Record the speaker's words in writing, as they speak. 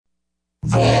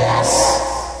This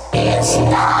is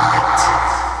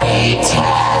not a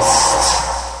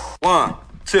test. 1,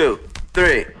 2,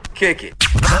 3, kick it.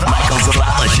 The Michael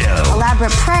Zavala Show.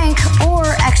 Elaborate prank or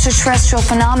extraterrestrial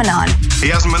phenomenon. He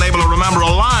hasn't been able to remember a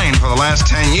line for the last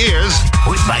 10 years.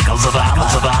 With Michael Zavala.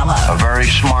 A very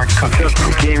smart cookie.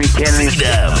 Jamie Kennedy.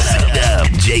 C-Dub.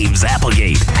 James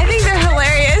Applegate. I think they're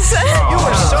hilarious. You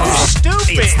are so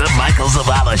stupid. It's the Michael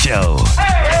Zavala Show.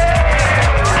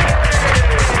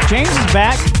 James is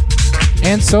back,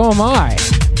 And so am I.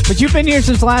 but you've been here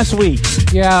since last week.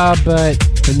 Yeah, but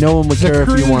no one would care the if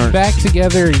you crew's weren't. back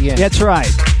together again. That's right.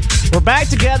 We're back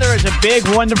together as a big,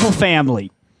 wonderful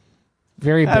family.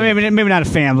 Very big. I mean, maybe not a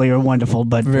family or wonderful,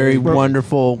 but Very we're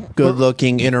wonderful,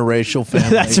 good-looking interracial family.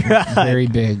 That's right. Very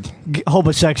big.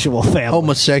 Homosexual family.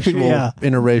 Homosexual Yeah.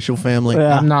 interracial family.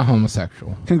 Yeah. I'm not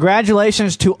homosexual.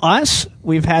 Congratulations to us.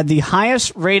 We've had the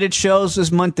highest rated shows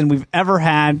this month than we've ever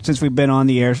had since we've been on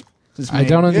the air. Since I May.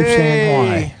 don't understand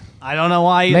why. I don't know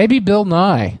why. Maybe Bill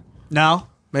Nye. No.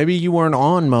 Maybe you weren't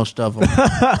on most of them.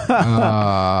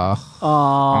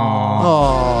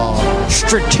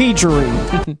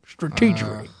 Strategery.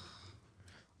 Strategery.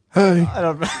 Hey. I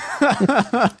don't.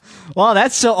 Wow,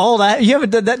 that's so old. You haven't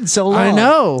done that in so long. I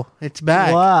know. It's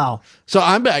back. Wow. So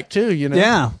I'm back too, you know.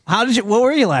 Yeah. How did you? What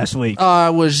were you last week? I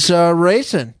was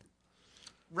racing.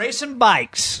 Racing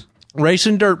bikes.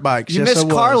 Racing dirt bikes. You yes, missed I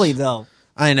was. Carly though.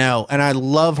 I know, and I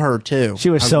love her too. She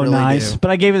was I so really nice. do.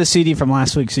 But I gave her the CD from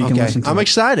last week, so you can Okay, listen to I'm it.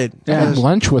 excited. I had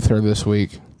lunch with her this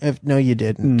week. No, you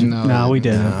didn't. No, we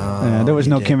didn't. Yeah, there was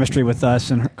no didn't. chemistry with us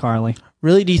and Carly.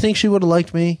 Really? Do you think she would have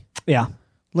liked me? Yeah.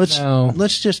 Let's No.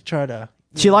 just try to.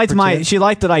 She liked pretend. She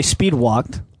liked that I speed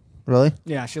walked. Really?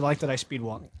 Yeah, she liked that I speed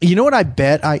walked. You know what? I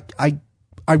bet I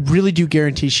really do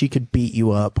guarantee she could beat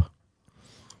you up.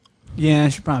 Yeah,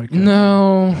 she probably could.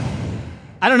 No.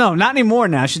 I don't know. Not anymore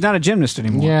now. She's not a gymnast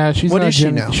anymore. Yeah, she's What not is she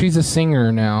now? She's a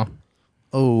singer now.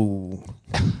 Oh.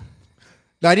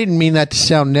 I didn't mean that to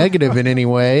sound negative in any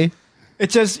way.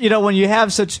 It's just, when you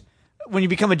have when you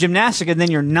become a gymnastic and then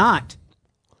you're not,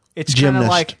 it's kind of Gymnast.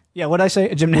 like, yeah, what'd I say? A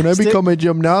When I gymnastic? become a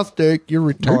gymnastic, you're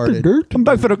retarded. I'm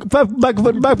back for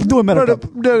do America.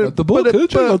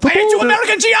 I hate you,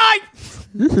 American GI!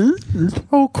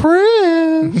 Oh,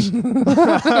 Chris.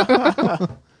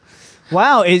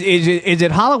 Wow, is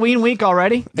it Halloween week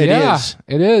already? It is.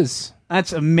 It is.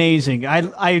 That's amazing.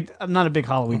 I'm not a big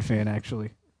Halloween fan, actually.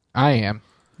 I am.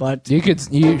 But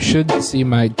You should see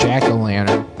my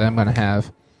jack-o'-lantern that I'm going to have.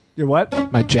 your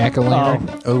what? My jack-o'-lantern.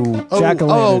 Jack-o'-lantern.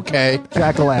 Oh, okay.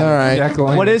 Jack-o'-lantern. All right.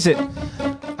 Jack-o'-lantern. What is it?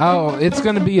 Oh, it's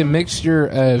going to be a mixture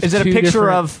of Is it a two picture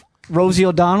different- of Rosie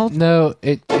O'Donnell? No,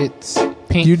 it's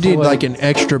Pink You did Floyd. like an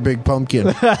extra big pumpkin.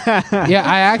 Yeah,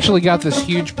 I actually got this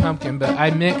huge pumpkin, but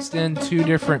I mixed in two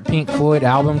different Pink Floyd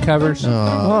album covers. And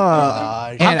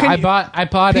I bought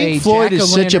a Pink Floyd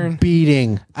is such a jack-o'-lantern.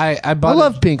 beating. I bought I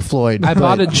love Pink Floyd. I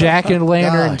bought a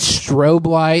jack-o'-lantern Gosh. strobe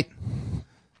light,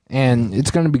 and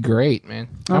it's going to be great, man.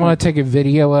 I want to take a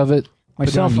video of it, My put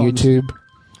it cell on phone's- YouTube.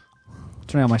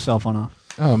 Turn my cell phone off.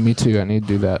 Oh, me too. I need to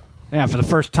do that. Yeah, for the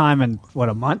first time in,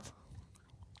 a month?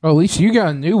 Oh, at least you got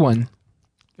a new one,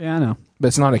 Yeah, I know. but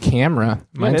it's not a camera.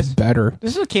 it Mine's is. better.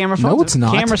 This is a camera phone. No, it's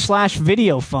not.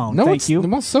 Camera/video phone. No, Thank you.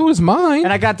 Well, so is mine.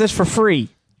 And I got this for free.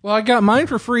 Well, I got mine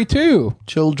for free too.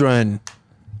 Children.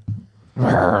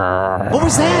 What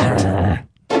was that?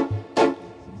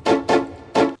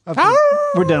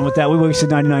 We're done with that. We wasted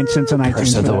 99 cents on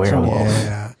iTunes. of the for that, so- werewolf.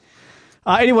 Yeah.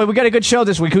 Anyway, we got a good show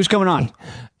this week. Who's coming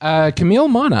on? Camille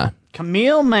Mana.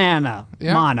 Camille Mana.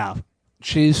 Yeah. Mana.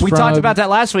 She's We from, talked about that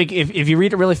last week. If you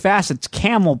read it really fast, it's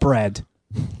camel bread.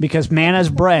 Because manna's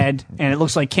bread, and it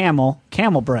looks like camel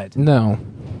bread. No,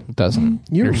 it doesn't.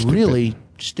 You're stupid. really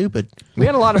stupid. We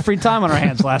had a lot of free time on our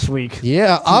hands last week.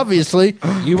 Yeah, obviously.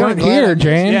 You weren't glad I here, missed-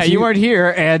 James. Yeah, you weren't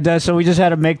here, and so we just had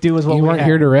to make do with what You we weren't had.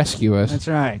 here to rescue us. That's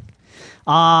right.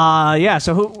 Yeah,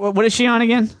 so what is she on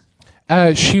again?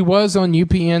 She was on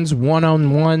UPN's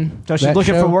one-on-one. So she's that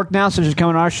looking show. for work now, so she's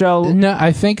coming on our show. No,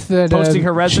 I think that Posting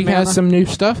her resume she has on some new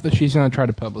stuff that she's going to try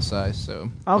to publicize.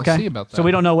 So Okay. we'll see about that. So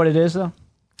we don't know what it is, though?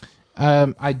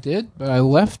 I did, but I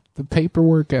left the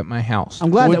paperwork at my house. I'm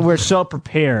glad that we're so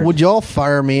prepared. Would y'all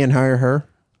fire me and hire her?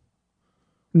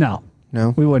 No.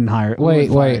 No. We wouldn't hire her. Wait.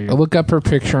 Look up her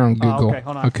picture on Google. okay,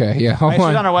 hold on. Okay, yeah, hold Hey, she's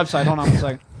on. on our website. Hold on a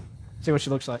second. See what she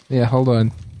looks like. Yeah, hold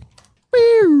on.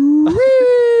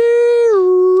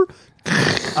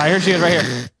 Here she is right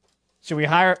here. Should we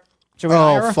hire hire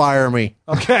Oh, her? fire me.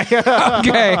 Okay.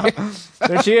 Okay.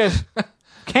 There she is.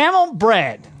 Camel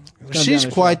bread. She's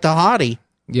quite the hottie.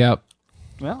 Yep.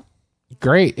 Well,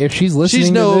 great. If she's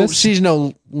listening to this, she's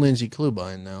no Lindsay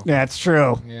Klubine though. Yeah, it's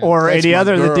true. Or That's any my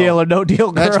other girl. The Deal or No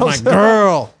Deal girls. That's my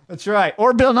girl. That's right.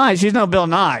 Or Bill Nye. She's no Bill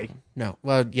Nye. No,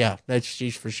 well, yeah,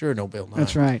 she's for sure no Bill Nye.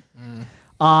 That's right.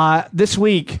 This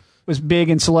week was big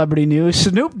in celebrity news.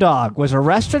 Snoop Dogg was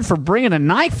arrested for bringing a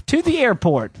knife to the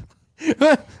airport.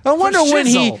 I wonder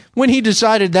when he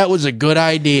decided that was a good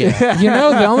idea.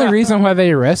 the only reason why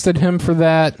they arrested him for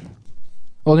that.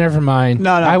 Well, never mind.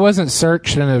 No. I wasn't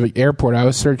searched in an airport. I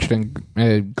was searched in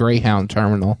a Greyhound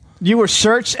terminal. You were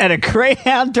searched at a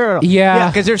Greyhound terminal. Yeah.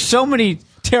 because there's so many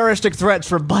terroristic threats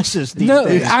for buses these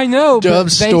days. I know.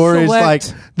 Dove stories like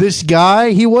this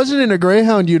guy. He wasn't in a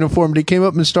Greyhound uniform, but he came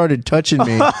up and started touching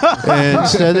me and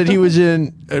said that he was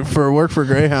in for work for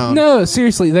Greyhound. No,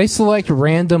 seriously, they select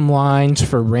random lines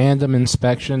for random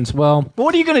inspections. Well,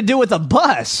 what are you going to do with a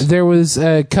bus? there was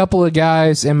a couple of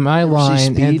guys in my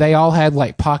line, speed? and they all had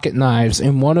like pocket knives,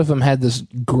 and one of them had this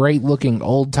great-looking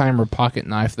old-timer pocket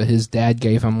knife that his dad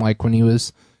gave him like when he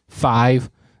was 5.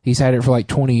 He's had it for like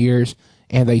 20 years.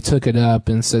 And they took it up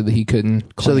and said that he couldn't.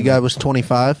 So the guy was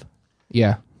 25?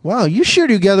 Yeah. Wow, you sure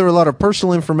do gather a lot of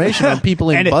personal information on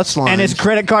people in bus lines. And his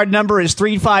credit card number is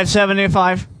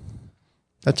 35785.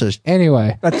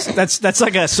 Anyway. That's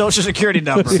like a social security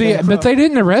number. See, but they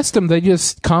didn't arrest him. They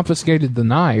just confiscated the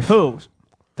knife. Who?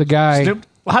 The guy. Snoop?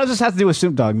 How does this have to do with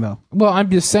Snoop Dogg, though? Well, I'm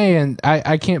just saying,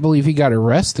 I can't believe he got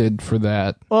arrested for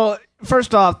that. Well,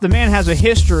 first off, the man has a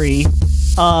history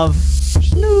of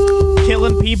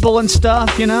killing people and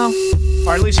stuff,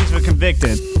 or at least he's been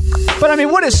convicted. But I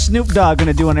mean, what is Snoop Dogg going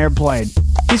to do on an airplane?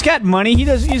 He's got money.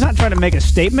 He's not trying to make a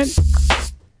statement.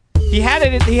 He had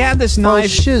this knife.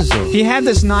 Shizzle. He had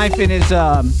this knife in his.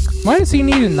 Why does he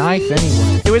need a knife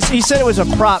anyway? He said it was a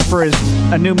prop for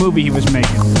a new movie he was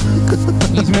making.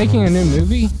 He's making a new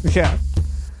movie? Yeah.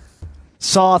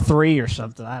 Saw 3 or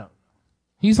something. I don't.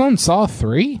 He's on Saw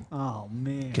 3? Oh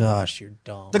man. Gosh, you're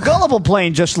dumb. The Gullible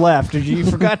plane just left. You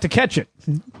forgot to catch it.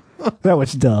 That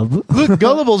was dumb. Look,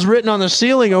 Gullible's written on the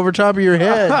ceiling over top of your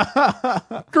head.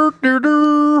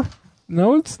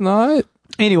 No, it's not.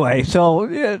 Anyway,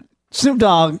 so Snoop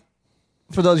Dogg,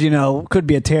 for those you know, could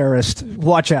be a terrorist.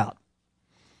 Watch out.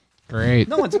 Great.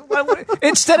 No one's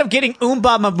instead of getting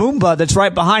Oomba Maboomba that's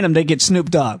right behind him, they get Snoop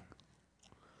Dogg.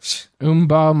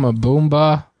 Oomba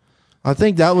Maboomba. I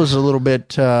think that was a little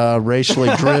bit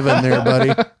racially driven there,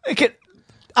 buddy.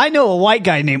 I know a white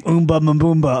guy named Oomba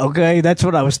Maboomba, okay? That's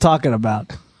what I was talking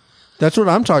about. That's what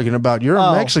I'm talking about. You're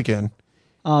a Mexican.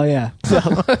 Oh, yeah. So,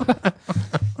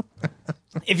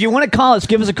 if you want to call us,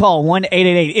 give us a call,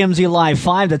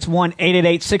 1-888-MZ-LIVE-5. That's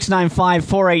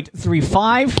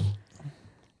 1-888-695-4835.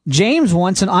 James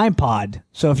wants an iPod.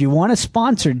 So if you want to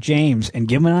sponsor James and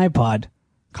give him an iPod,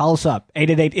 call us up,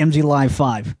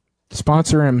 888-MZ-LIVE-5.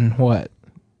 Sponsor him what?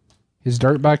 His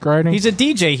dirt bike riding? He's a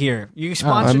DJ here. You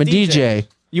sponsor I'm a DJ. DJ.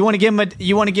 You want to give him an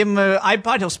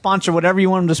iPod? He'll sponsor whatever you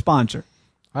want him to sponsor.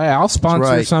 I'll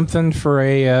sponsor something for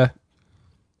a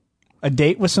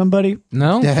date with somebody.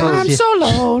 No, I'm so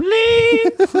lonely.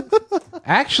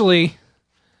 Actually,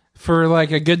 for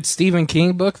like a good Stephen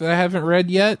King book that I haven't read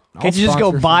yet. Can't you just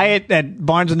go buy it at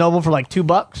Barnes and Noble for like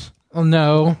 $2? Oh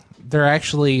no, they're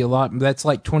actually a lot. That's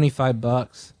like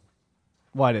 $25.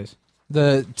 What is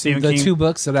the Stephen King? 2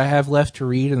 books that I have left to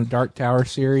read in the Dark Tower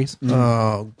series?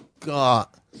 Oh God.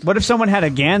 What if someone had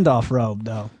a Gandalf robe,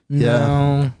 though?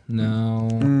 No.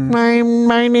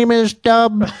 My name is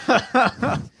Dub.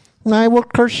 I will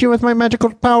curse you with my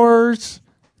magical powers.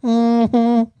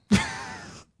 I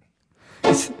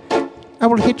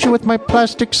will hit you with my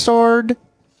plastic sword.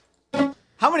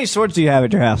 How many swords do you have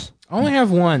at your house? I only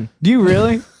have one. Do you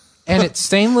really? And it's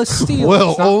stainless steel.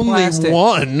 Well, It's not only plastic.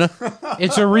 one.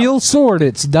 It's a real sword.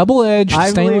 It's double-edged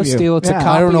I believe stainless you. steel. It's Yeah. a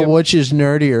copy I don't know of, which is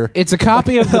nerdier. It's a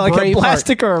copy of the Like a Braveheart.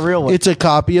 plastic or a real one? It's a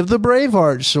copy of the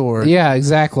Braveheart sword. Yeah,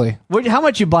 exactly. How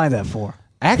much you buy that for?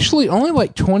 Actually, only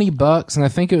like $20, and I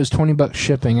think it was $20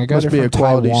 shipping. I got Must it be from a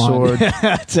quality Taiwan. sword.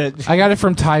 That's it. I got it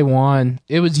from Taiwan.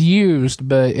 It was used,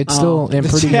 but it's still in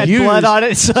pretty It had good. blood on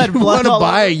it. So it had You blood want to all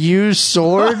buy a used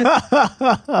sword?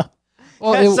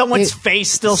 Well, Had someone's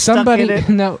face still somebody, stuck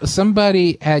in it. No,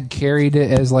 somebody had carried it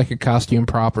as like a costume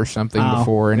prop or something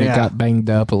before, and it got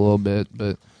banged up a little bit.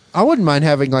 But I wouldn't mind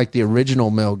having like the original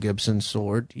Mel Gibson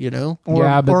sword, you know? Or,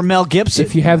 yeah, but or Mel Gibson.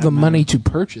 if you have the money to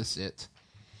purchase it,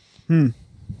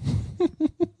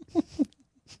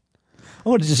 I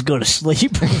want to just go to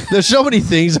sleep. There's so many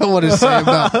things I want to say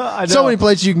about so many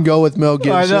places you can go with Mel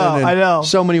Gibson. I know.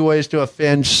 So many ways to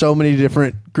offend so many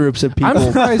different groups of people. I'm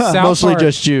surprised South Mostly Park-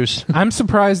 just Jews. I'm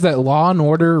surprised that Law and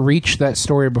Order reached that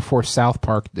story before South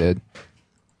Park did.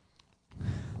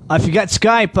 If you got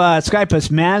Skype, Skype us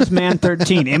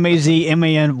Mazman13,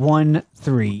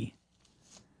 MAZMAN13.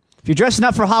 If you're dressing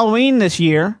up for Halloween this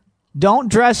year, don't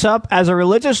dress up as a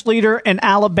religious leader in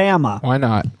Alabama. Why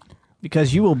not?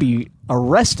 Because you will be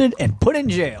arrested and put in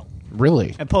jail.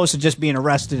 Really? Opposed to just being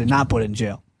arrested and not put in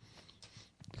jail.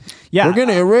 Yeah. We're going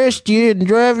to arrest you and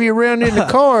drive you around in the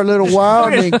car a little while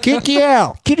and then kick you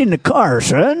out. Get in the car,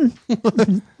 son.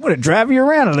 I'm going to drive you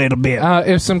around a little bit.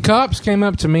 If some cops came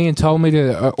up to me and told me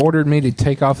to ordered me to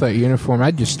take off that uniform,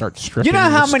 I'd just start stripping. You know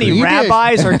how many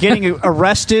rabbis are getting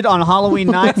arrested on Halloween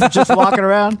night for just walking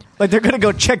around? Like they're going to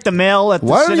go check the mail at the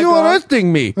Why are synagogue? you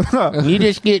arresting me? You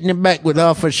just get in the back with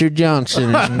Officer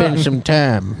Johnson and spend some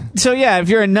time. So yeah, if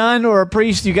you're a nun or a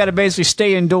priest, you got to basically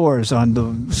stay indoors on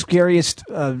the scariest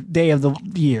day of the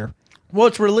year. Well,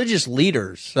 it's religious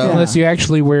leaders. So. Unless you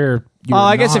actually wear your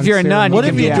I guess if you're a nun, What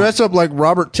if you Yeah. dress up like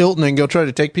Robert Tilton and go try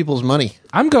to take people's money?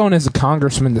 I'm going as a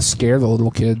congressman to scare the little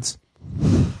kids.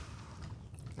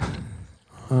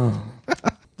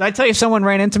 Did I tell you someone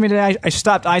ran into me today? I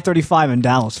stopped I-35 in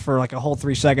Dallas for like a whole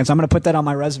 3 seconds. I'm going to put that on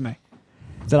my resume.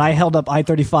 That I held up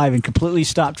I-35 and completely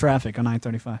stopped traffic on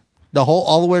I-35.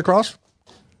 All the way across?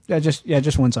 Yeah,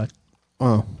 just one side.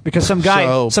 Oh. Because some guy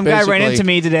ran basically- into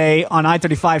me today on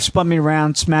I-35, spun me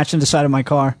around, smashed into the side of my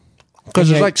car. Because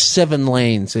there's like 7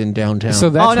 lanes in downtown. So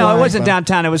that's No, why, it wasn't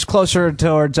downtown. It was closer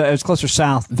towards. It was closer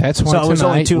south. That's why so it was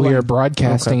only tonight 2 we are lanes.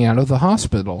 broadcasting out of the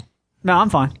hospital. No, I'm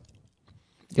fine.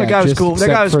 Yeah, guy was just cool. That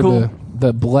guy was except for cool.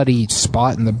 The bloody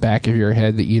spot in the back of your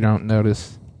head that you don't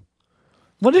notice.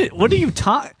 What are you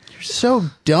talking? You're so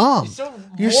dumb.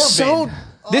 You're so...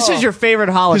 This is your favorite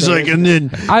holiday. He's like, and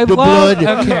then I the love-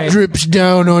 blood okay. drips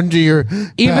down onto your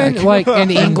Even back. like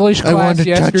in English I want class to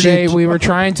touch yesterday, it, we were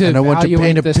trying to and I want to evaluate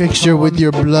paint a this picture with poem.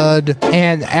 your blood.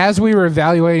 And as we were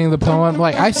evaluating the poem,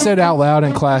 like I said out loud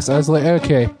in class, I was like,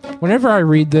 okay, whenever I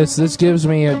read this gives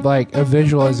me a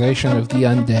visualization of the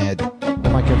undead,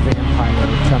 like a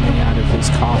vampire coming out of his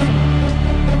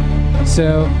coffin.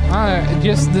 So,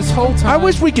 just this whole time, I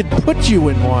wish we could put you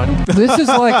in one. this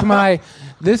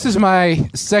is my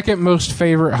second most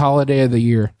favorite holiday of the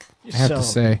year. I have to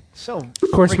say. So,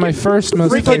 Of course, my first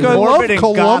most freaking favorite, morbid and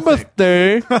Columbus gothic.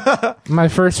 Day. my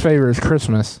first favorite is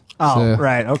Christmas. Oh, So-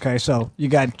 right. Okay, so you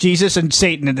got Jesus and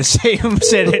Satan in the same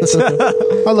sentence.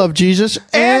 I love Jesus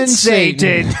and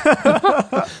Satan.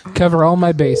 Cover all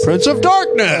my bases. Prince of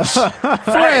Darkness.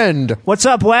 Friend. What's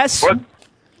up, Wes? What?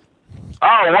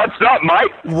 Oh, what's up,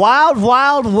 Mike? Wild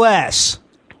Wild Wes.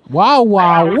 Wow,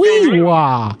 wow, wee,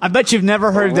 wah. I bet you've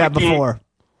never heard that before.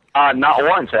 Not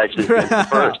once, actually. This is the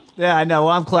first. Yeah, I know.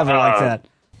 Well, I'm clever like that.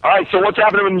 All right, so what's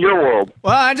happening in your world?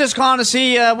 Well, I'm just calling to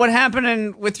see what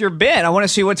happened with your bit. I want to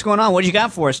see what's going on. What you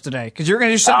got for us today? Because you're going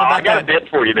to do something I about got a that. bit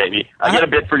for you, baby. I got a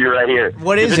bit for you right here.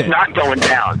 What is It's it? not going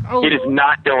down. It is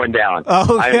not going down.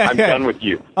 Oh, okay. I'm done with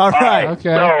you. All right.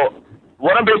 Okay. So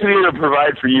what I'm basically going to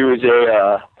provide for you is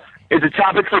a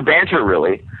topic for banter.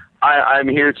 Really, I'm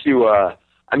here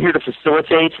to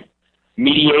facilitate,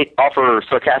 mediate, offer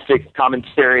sarcastic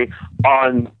commentary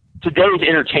on today's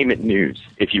entertainment news,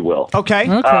 if you will. Okay.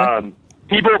 Okay.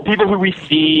 People who we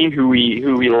see, who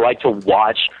we like to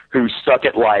watch, who suck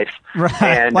at life, Right,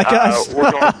 and like us.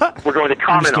 we're going to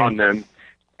comment on them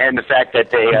and the fact that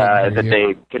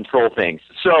they control things.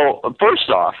 So first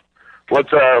off, let's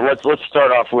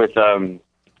start off with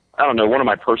I don't know, one of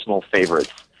my personal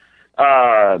favorites,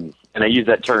 and I use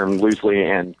that term loosely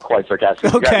and quite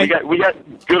sarcastically. Okay. We got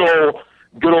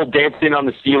good old dancing on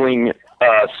the ceiling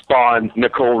spawn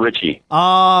Nicole Richie.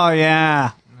 Oh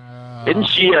yeah. Isn't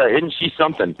she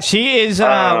something? She is.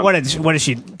 What is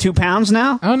she? 2 pounds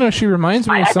now? I don't know. She reminds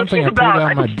me I of think something she's I pulled about-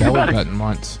 out of my I think she's belly about button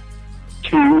once.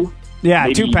 2, Yeah,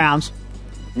 maybe 2 pounds.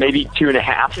 maybe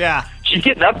 2.5. Yeah. She's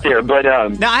getting up there, but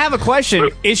Now I have a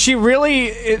question. Is she really?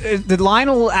 Did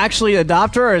Lionel actually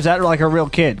adopt her, or is that like her real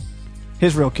kid?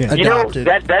 His real kid? you know adopted.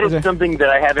 that Okay. is something that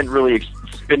I haven't really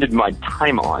expended my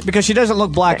time on. Because she doesn't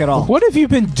look black at all. What have you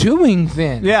been doing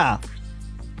then? Yeah.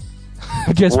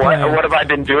 Just What playing. have I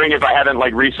been doing if I haven't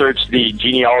researched the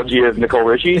genealogy of Nicole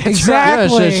Richie?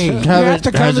 Exactly. Yes, You it's- have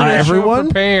to come has to the show everyone?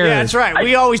 prepared. Yeah, that's right.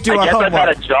 We always do I our guess I've had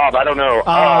homework. a job. I don't know.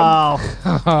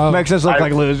 Oh, makes us look I-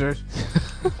 like losers.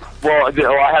 Well,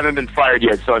 I haven't been fired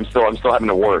yet, so I'm still having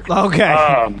to work.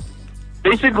 Okay.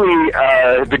 Basically,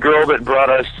 the girl that brought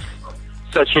us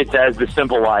such hits as The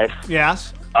Simple Life,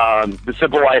 Yes. The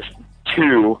Simple Life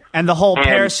 2, And the whole And-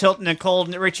 Paris Hilton, Nicole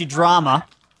Richie drama.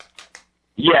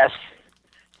 yes,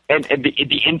 and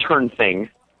the intern thing.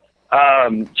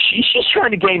 She's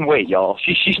trying to gain weight, y'all.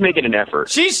 She's making an effort.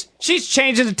 She's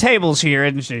changing the tables here,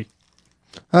 isn't she?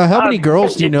 How many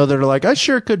girls do you know that are like, I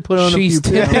sure could put on She's a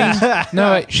few pounds? tipping.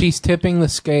 No, she's tipping the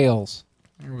scales.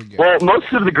 Here we go. Well,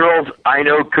 most of the girls I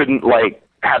know couldn't, like,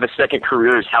 have a second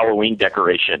career as Halloween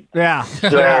decoration. Yeah.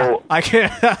 So I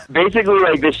can't. basically,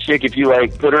 like, this chick, if you,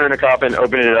 like, put her in a coffin,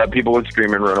 open it up, people would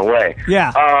scream and run away.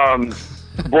 Yeah.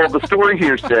 Well, the story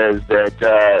here says that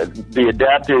the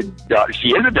adopted daughter, she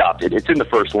is adopted. It's in the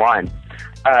first line.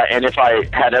 And if I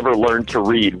had ever learned to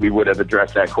read, we would have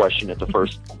addressed that question at the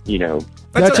first,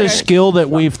 That's a skill that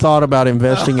we've thought about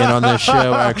investing in on this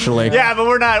show, actually. Yeah, but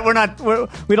we don't have We're enough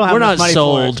not money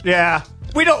sold. for it. Yeah.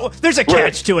 We don't. There's a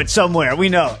catch to it somewhere. We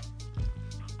know it.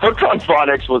 Hooked on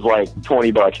Phonics was like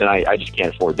 $20, and I just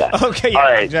can't afford that. Okay, yeah, all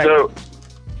right, exactly.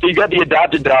 so you got the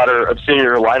adopted daughter of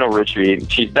Senator Lionel Richie.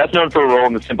 She's best known for a role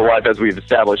in The Simple Life, as we've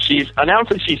established. She's announced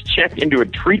that she's checked into a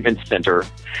treatment center,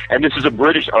 and this is a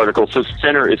British article, so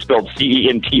center is spelled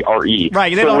C-E-N-T-R-E.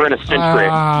 Right, they so don't- we're in a centric.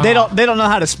 They don't know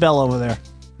how to spell over there.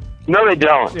 No, they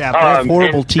don't. Yeah, They have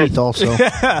horrible and- teeth, also.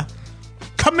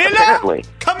 Camilla, Apparently.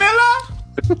 come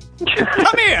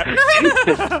here.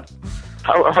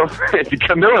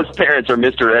 Camilla's parents are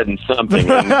Mr. Ed and something,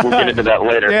 and we'll get into that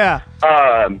later. Yeah.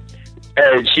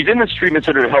 She's in this treatment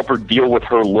center to help her deal with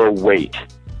her low weight.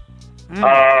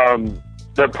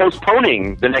 They're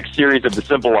postponing the next series of The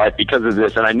Simple Life because of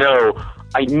this, and I know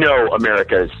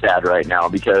America is sad right now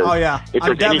because Oh, yeah. if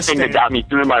I'm there's anything that devastated. got me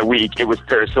through my week, it was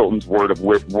Paris Hilton's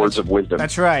words of wisdom.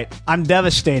 That's right. I'm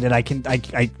devastated. I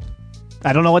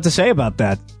don't know what to say about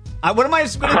that. What am I going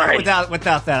to do Right.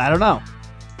 without that? I don't know.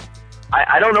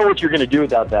 I don't know what you're going to do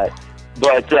without that,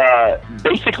 but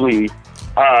basically,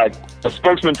 a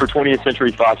spokesman for 20th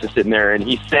Century Fox is sitting there, and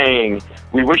he's saying,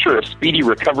 "We wish her a speedy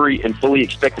recovery and fully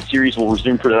expect the series will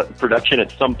resume production at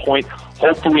some point,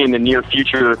 hopefully in the near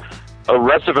future." The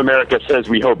rest of America says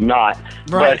we hope not.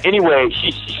 Right. But anyway,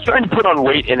 she's trying to put on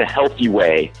weight in a healthy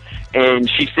way, and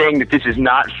she's saying that this is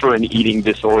not for an eating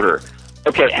disorder.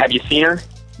 Okay, have you seen her?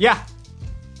 Yeah.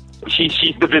 She's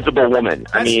the visible woman.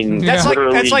 I mean, That's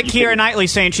literally, like you Keira can- Knightley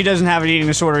saying she doesn't have an eating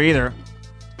disorder either,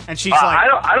 and she's like,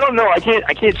 I don't know. I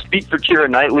can't speak for Keira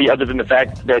Knightley other than the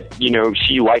fact that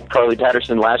she, like Carly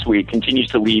Patterson last week, continues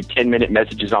to leave 10-minute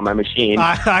messages on my machine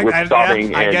with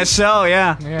sobbing. I and guess so.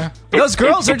 Yeah. Yeah. Those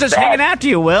girls are it's just bad. hanging after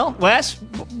you, Will. Wes?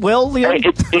 Will?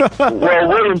 Liam? Well,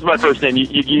 William's my first name.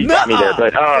 You got me there,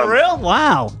 but for real?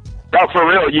 Wow. no, for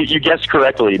real. You guessed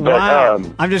correctly, but Wow.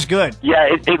 I'm just good. yeah,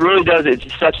 it really does.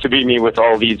 It sucks to be me with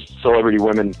all these celebrity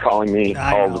women calling me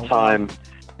I all know. the time.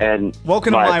 And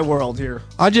Welcome to my world here.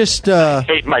 I just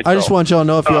hate myself. I just want y'all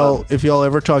to know if y'all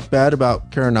ever talk bad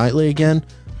about Keira Knightley again,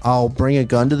 I'll bring a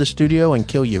gun to the studio and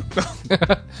kill you.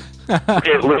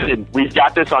 Okay, listen, we've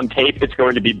got this on tape. It's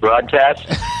going to be broadcast.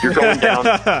 You're going down.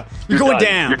 You're going done.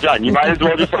 down. You're done. You might as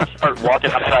well just start walking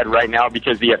outside right now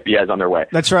because the FBI is on their way.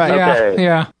 That's right. Yeah. Okay.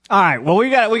 Yeah. All right. Well, we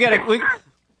got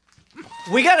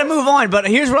to move on. But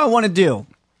here's what I want to do.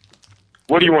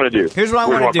 What do you want to do? Here's what I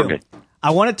do you want to from do. me? I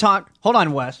want to talk. Hold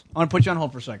on, Wes. I want to put you on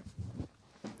hold for a second.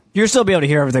 You'll still be able to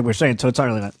hear everything we're saying, so it's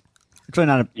really not. It's really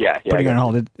not. Putting it on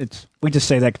hold. It's we just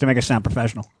say that to make us sound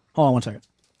professional. Hold on one second.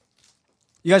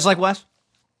 You guys like Wes?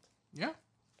 Yeah.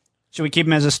 Should we keep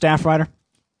him as a staff writer?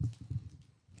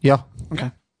 Yeah.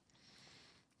 Okay.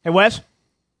 Hey, Wes.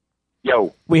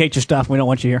 Yo, We hate your stuff. We don't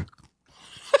want you here.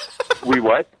 we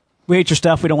what? We hate your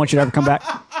stuff. We don't want you to ever come back.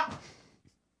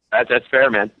 That's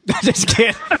fair, man. Just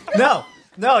kidding. No.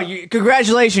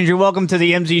 Congratulations. You're welcome to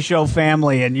the MZ Show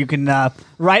family, and you can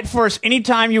write for us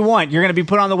anytime you want. You're going to be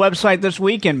put on the website this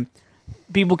week, and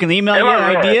people can email you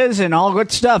ideas and all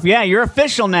good stuff. Yeah, you're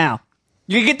official now.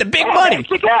 You get the big money.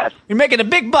 Kick ass. You're making the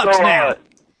big bucks So, now.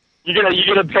 you gonna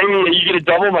pay me? You gonna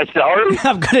double my salary?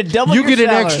 I'm going to double You your get an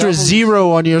salary. extra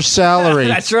 0 on your salary.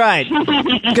 That's right.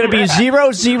 It's going to be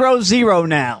 000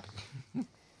 now.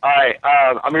 All right.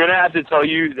 I'm gonna have to tell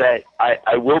you that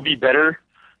I will be better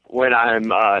when I'm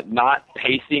not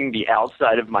pacing the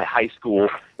outside of my high school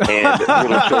and little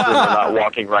children are not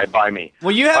walking right by me.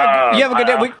 Well, you have a good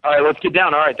day. All right, let's get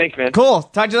down. All right, thanks, man. Cool.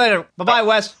 Talk to you later. Bye-bye,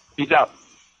 Wes. Peace out.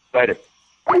 Later.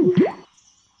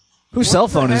 Whose cell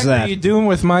phone is What that? are you doing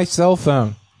with my cell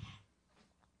phone?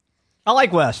 I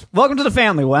like Wes. Welcome to the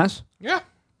family, Wes. Yeah.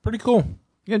 Pretty cool.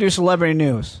 You're going to do celebrity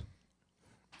news.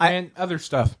 And other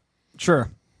stuff. Sure.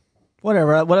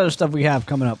 Whatever. What other stuff we have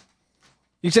coming up?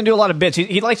 He's going to do a lot of bits.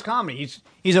 He likes comedy.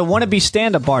 He's a wannabe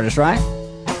stand-up artist, right?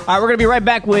 All right, we're going to be right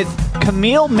back with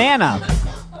Camille Manna.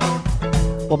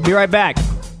 We'll be right back.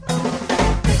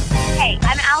 Hey,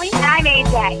 I'm Allie. And I'm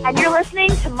AJ. And you're listening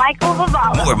to Michael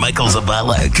Zavala. More Michael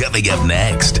Zavala coming up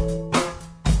next.